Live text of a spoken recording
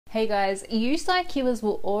Hey guys, you ScIQers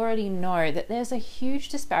will already know that there's a huge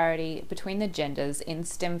disparity between the genders in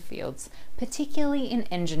STEM fields, particularly in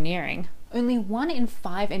engineering. Only 1 in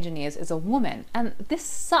 5 engineers is a woman, and this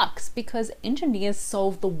sucks because engineers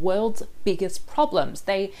solve the world's biggest problems.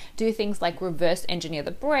 They do things like reverse engineer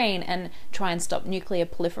the brain and try and stop nuclear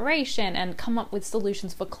proliferation and come up with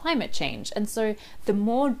solutions for climate change. And so the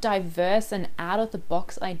more diverse and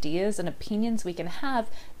out-of-the-box ideas and opinions we can have,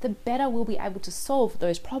 the better we'll be able to solve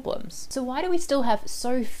those problems. So why do we still have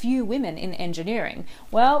so few women in engineering?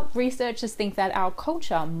 Well, researchers think that our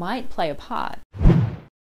culture might play a part.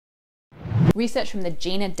 Research from the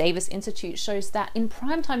Gena Davis Institute shows that in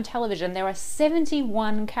primetime television there are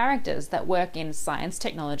 71 characters that work in science,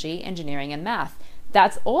 technology, engineering, and math.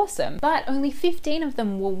 That's awesome, but only 15 of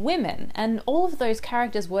them were women, and all of those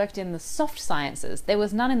characters worked in the soft sciences. There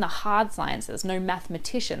was none in the hard sciences, no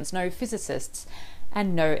mathematicians, no physicists,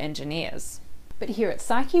 and no engineers. But here at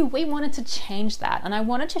ScIQ, we wanted to change that, and I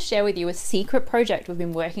wanted to share with you a secret project we've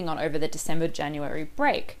been working on over the December-January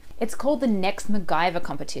break. It's called the Next MacGyver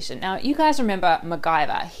competition. Now, you guys remember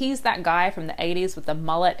MacGyver. He's that guy from the 80s with the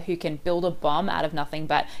mullet who can build a bomb out of nothing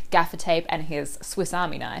but gaffer tape and his Swiss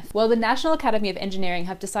Army knife. Well, the National Academy of Engineering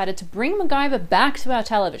have decided to bring MacGyver back to our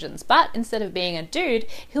televisions, but instead of being a dude,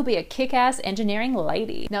 he'll be a kick-ass engineering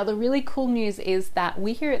lady. Now, the really cool news is that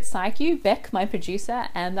we here at ScIQ, Beck, my producer,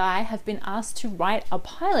 and I have been asked to write a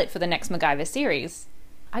pilot for the Next MacGyver series.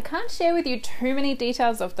 I can't share with you too many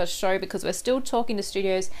details of the show because we're still talking to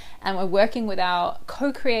studios and we're working with our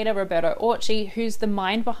co-creator Roberto Orci, who's the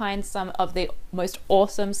mind behind some of the most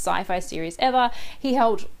awesome sci-fi series ever. He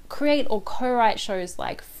helped create or co-write shows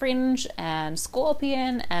like Fringe and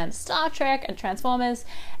Scorpion and Star Trek and Transformers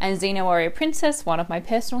and Xena Warrior Princess, one of my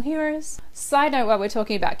personal heroes. Side note, while we're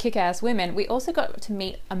talking about kick-ass women, we also got to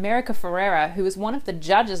meet America Ferrera, who was one of the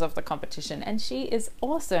judges of the competition, and she is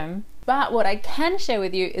awesome. But what I can share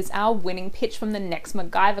with you is our winning pitch from the Next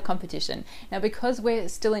MacGyver competition. Now, because we're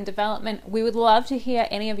still in development, we would love to hear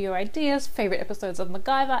any of your ideas, favorite episodes of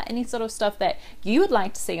MacGyver, any sort of stuff that you would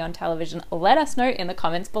like to see on television. Let us know in the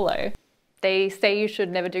comments below. They say you should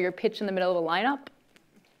never do your pitch in the middle of a lineup,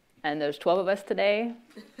 and there's 12 of us today,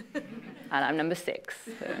 and I'm number 6.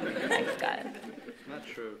 So, thanks, guys. Not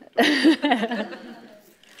true.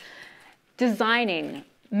 Designing,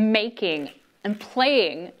 making, and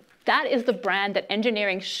playing, that is the brand that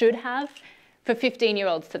engineering should have for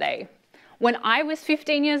 15-year-olds today. When I was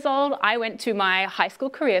 15 years old, I went to my high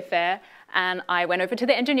school career fair and I went over to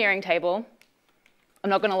the engineering table.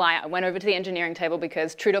 I'm not gonna lie, I went over to the engineering table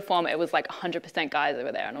because true to form, it was like 100% guys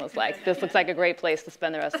over there, and I was like, this looks like a great place to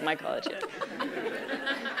spend the rest of my college years.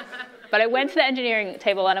 But I went to the engineering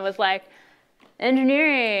table and I was like,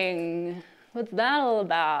 engineering, what's that all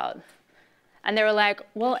about? And they were like,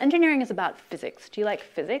 well, engineering is about physics. Do you like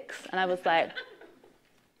physics? And I was like,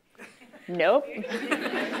 nope.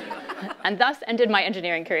 And thus ended my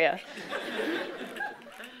engineering career.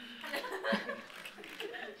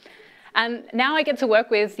 And now I get to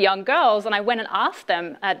work with young girls, and I went and asked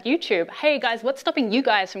them at YouTube, hey guys, what's stopping you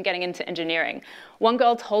guys from getting into engineering? One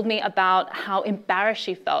girl told me about how embarrassed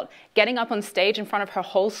she felt getting up on stage in front of her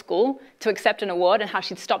whole school to accept an award and how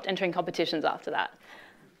she'd stopped entering competitions after that.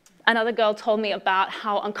 Another girl told me about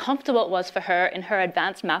how uncomfortable it was for her in her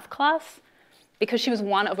advanced math class because she was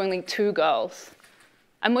one of only 2 girls.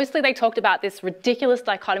 And mostly they talked about this ridiculous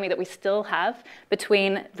dichotomy that we still have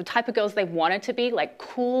between the type of girls they wanted to be, like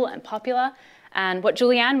cool and popular, and what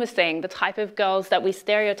Julianne was saying, the type of girls that we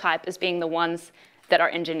stereotype as being the ones that are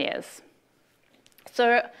engineers.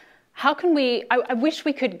 So how can we, I wish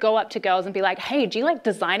we could go up to girls and be like, hey, do you like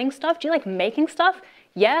designing stuff? Do you like making stuff?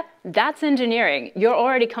 Yeah, that's engineering. You're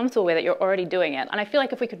already comfortable with it. You're already doing it. And I feel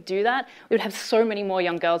like if we could do that, we would have so many more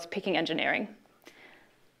young girls picking engineering.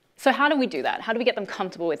 So how do we do that? How do we get them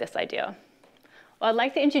comfortable with this idea? Well, I'd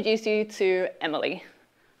like to introduce you to Emily.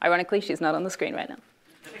 Ironically, she's not on the screen right now.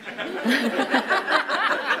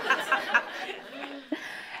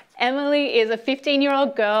 Emily is a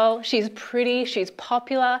 15-year-old girl. She's pretty, she's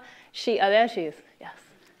popular. There she is, yes.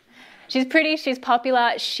 She's pretty, she's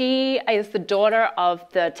popular. She is the daughter of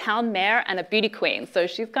the town mayor and a beauty queen, so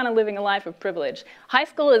she's kind of living a life of privilege. High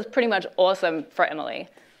school is pretty much awesome for Emily,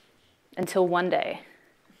 until one day.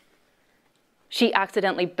 She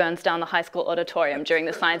accidentally burns down the high school auditorium during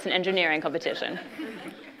the science and engineering competition.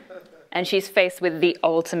 And she's faced with the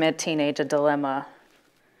ultimate teenager dilemma: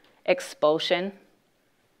 expulsion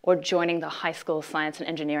or joining the high school science and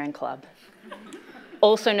engineering club,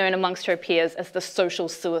 also known amongst her peers as the social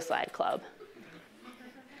suicide club.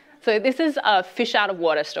 So this is a fish out of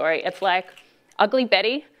water story. It's like Ugly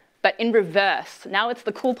Betty, but in reverse. Now it's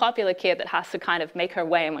the cool, popular kid that has to kind of make her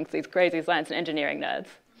way amongst these crazy science and engineering nerds.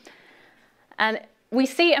 And we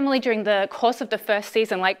see Emily during the course of the first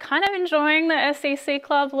season, like kind of enjoying the ScIQ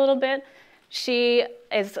club a little bit. She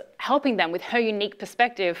is helping them with her unique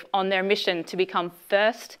perspective on their mission to become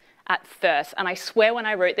first at first. And I swear when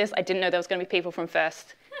I wrote this, I didn't know there was going to be people from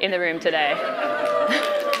First in the room today.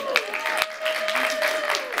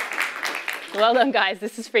 Well done, guys.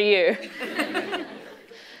 This is for you.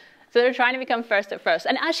 So they're trying to become first at first.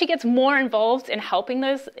 And as she gets more involved in helping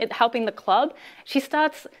the club, she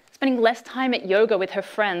starts spending less time at yoga with her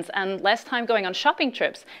friends and less time going on shopping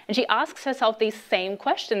trips. And she asks herself these same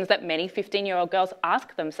questions that many 15-year-old girls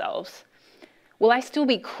ask themselves. Will I still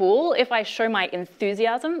be cool if I show my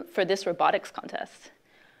enthusiasm for this robotics contest?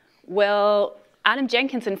 Will Adam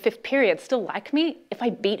Jenkins in 5th period still like me if I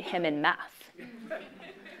beat him in math?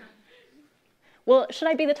 Well, should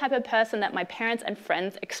I be the type of person that my parents and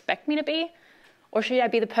friends expect me to be? Or should I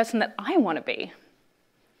be the person that I want to be?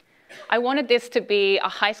 I wanted this to be a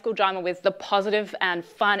high school drama with the positive and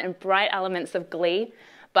fun and bright elements of Glee,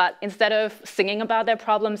 but instead of singing about their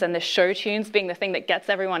problems and the show tunes being the thing that gets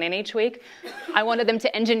everyone in each week, I wanted them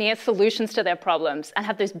to engineer solutions to their problems and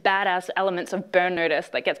have those badass elements of burn notice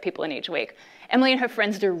that gets people in each week. Emily and her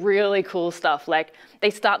friends do really cool stuff, like they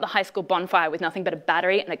start the high school bonfire with nothing but a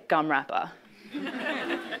battery and a gum wrapper.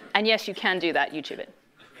 And yes, you can do that, YouTube it.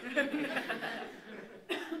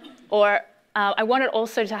 Or I wanted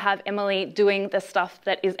also to have Emily doing the stuff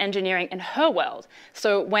that is engineering in her world.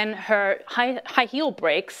 So when her high heel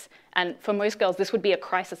breaks, and for most girls this would be a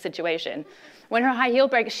crisis situation, when her high heel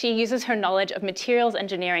breaks, she uses her knowledge of materials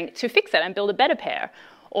engineering to fix it and build a better pair.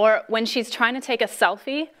 Or when she's trying to take a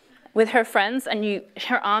selfie with her friends and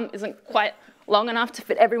her arm isn't quite long enough to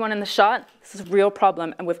fit everyone in the shot, this is a real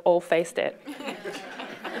problem and we've all faced it.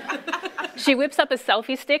 She whips up a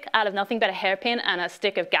selfie stick out of nothing but a hairpin and a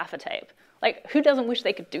stick of gaffer tape. Like, who doesn't wish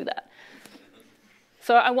they could do that?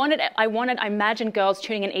 So I imagine girls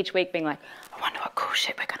tuning in each week being like, I wonder what cool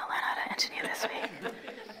shit we're gonna learn how to engineer this week.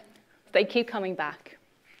 They keep coming back.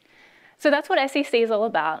 So that's what ScIQ is all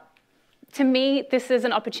about. To me, this is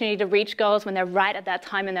an opportunity to reach girls when they're right at that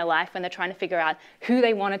time in their life when they're trying to figure out who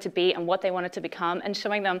they wanted to be and what they wanted to become, and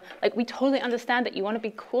showing them, like, we totally understand that you want to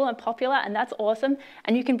be cool and popular, and that's awesome,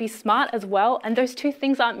 and you can be smart as well, and those two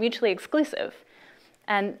things aren't mutually exclusive.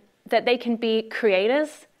 And that they can be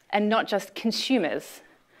creators and not just consumers.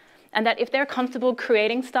 And that if they're comfortable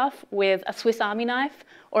creating stuff with a Swiss Army knife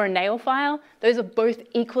or a nail file, those are both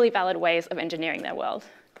equally valid ways of engineering their world.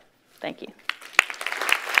 Thank you.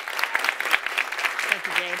 Thank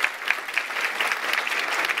you, Jade.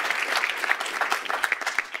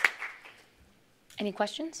 Any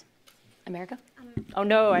questions? America? Oh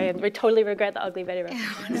no, I totally regret the Ugly Betty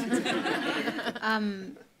reference.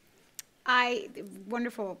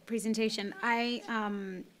 Wonderful presentation. I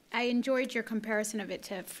enjoyed your comparison of it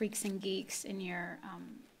to Freaks and Geeks in your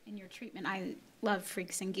treatment. I love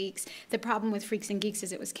Freaks and Geeks. The problem with Freaks and Geeks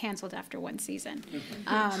is it was canceled after 1 season.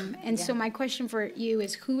 So my question for you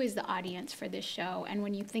is, who is the audience for this show? And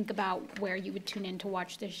when you think about where you would tune in to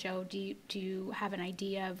watch this show, do you have an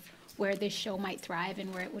idea of where this show might thrive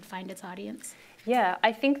and where it would find its audience? Yeah,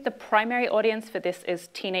 I think the primary audience for this is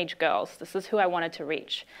teenage girls. This is who I wanted to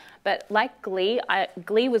reach. But like Glee,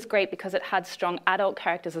 Glee was great because it had strong adult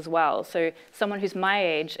characters as well. So someone who's my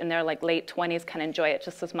age in their late 20s can enjoy it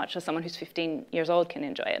just as much as someone who's 15 years old can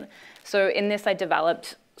enjoy it. So in this, I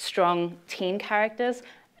developed strong teen characters.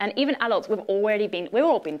 And even adults, we've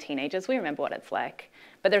all been teenagers. We remember what it's like.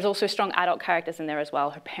 But there's also strong adult characters in there as well.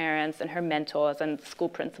 Her parents and her mentors and the school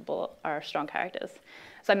principal are strong characters.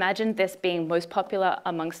 So I imagine this being most popular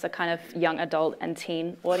amongst the kind of young adult and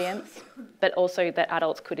teen audience, but also that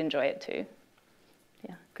adults could enjoy it too.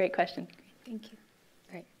 Yeah, great question. Thank you.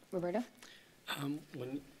 Great. Roberto?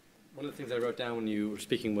 One of the things I wrote down when you were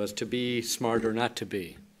speaking was to be smart or not to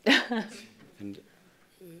be. And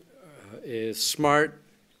is smart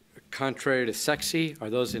contrary to sexy?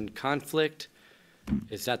 Are those in conflict?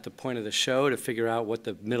 Is that the point of the show, to figure out what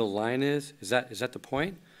the middle line is? Is that the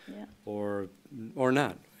point? Yeah. Or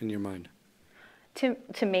not, in your mind?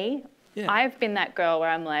 To me, yeah. I've been that girl where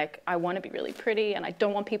I'm like, I want to be really pretty and I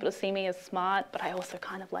don't want people to see me as smart, but I also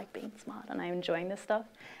kind of like being smart and I'm enjoying this stuff.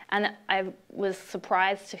 And I was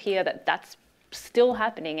surprised to hear that that's still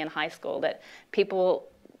happening in high school, that people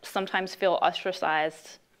sometimes feel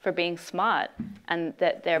ostracized for being smart, and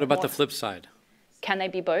that they're What about the flip side? Can they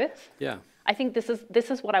be both? Yeah. I think this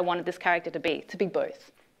is what I wanted this character to be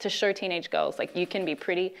both. To show teenage girls, like, you can be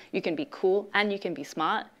pretty, you can be cool, and you can be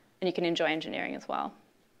smart, and you can enjoy engineering as well.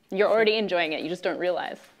 You're already enjoying it, you just don't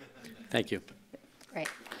realize. Thank you. Great.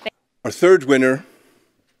 Our third winner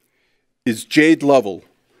is Jade Lovell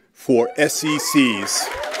for SECs.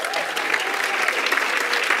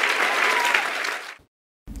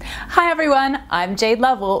 Hi everyone, I'm Jade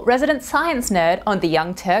Lovell, resident science nerd on the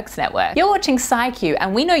Young Turks Network. You're watching ScIQ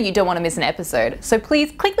and we know you don't want to miss an episode, so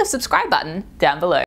please click the subscribe button down below.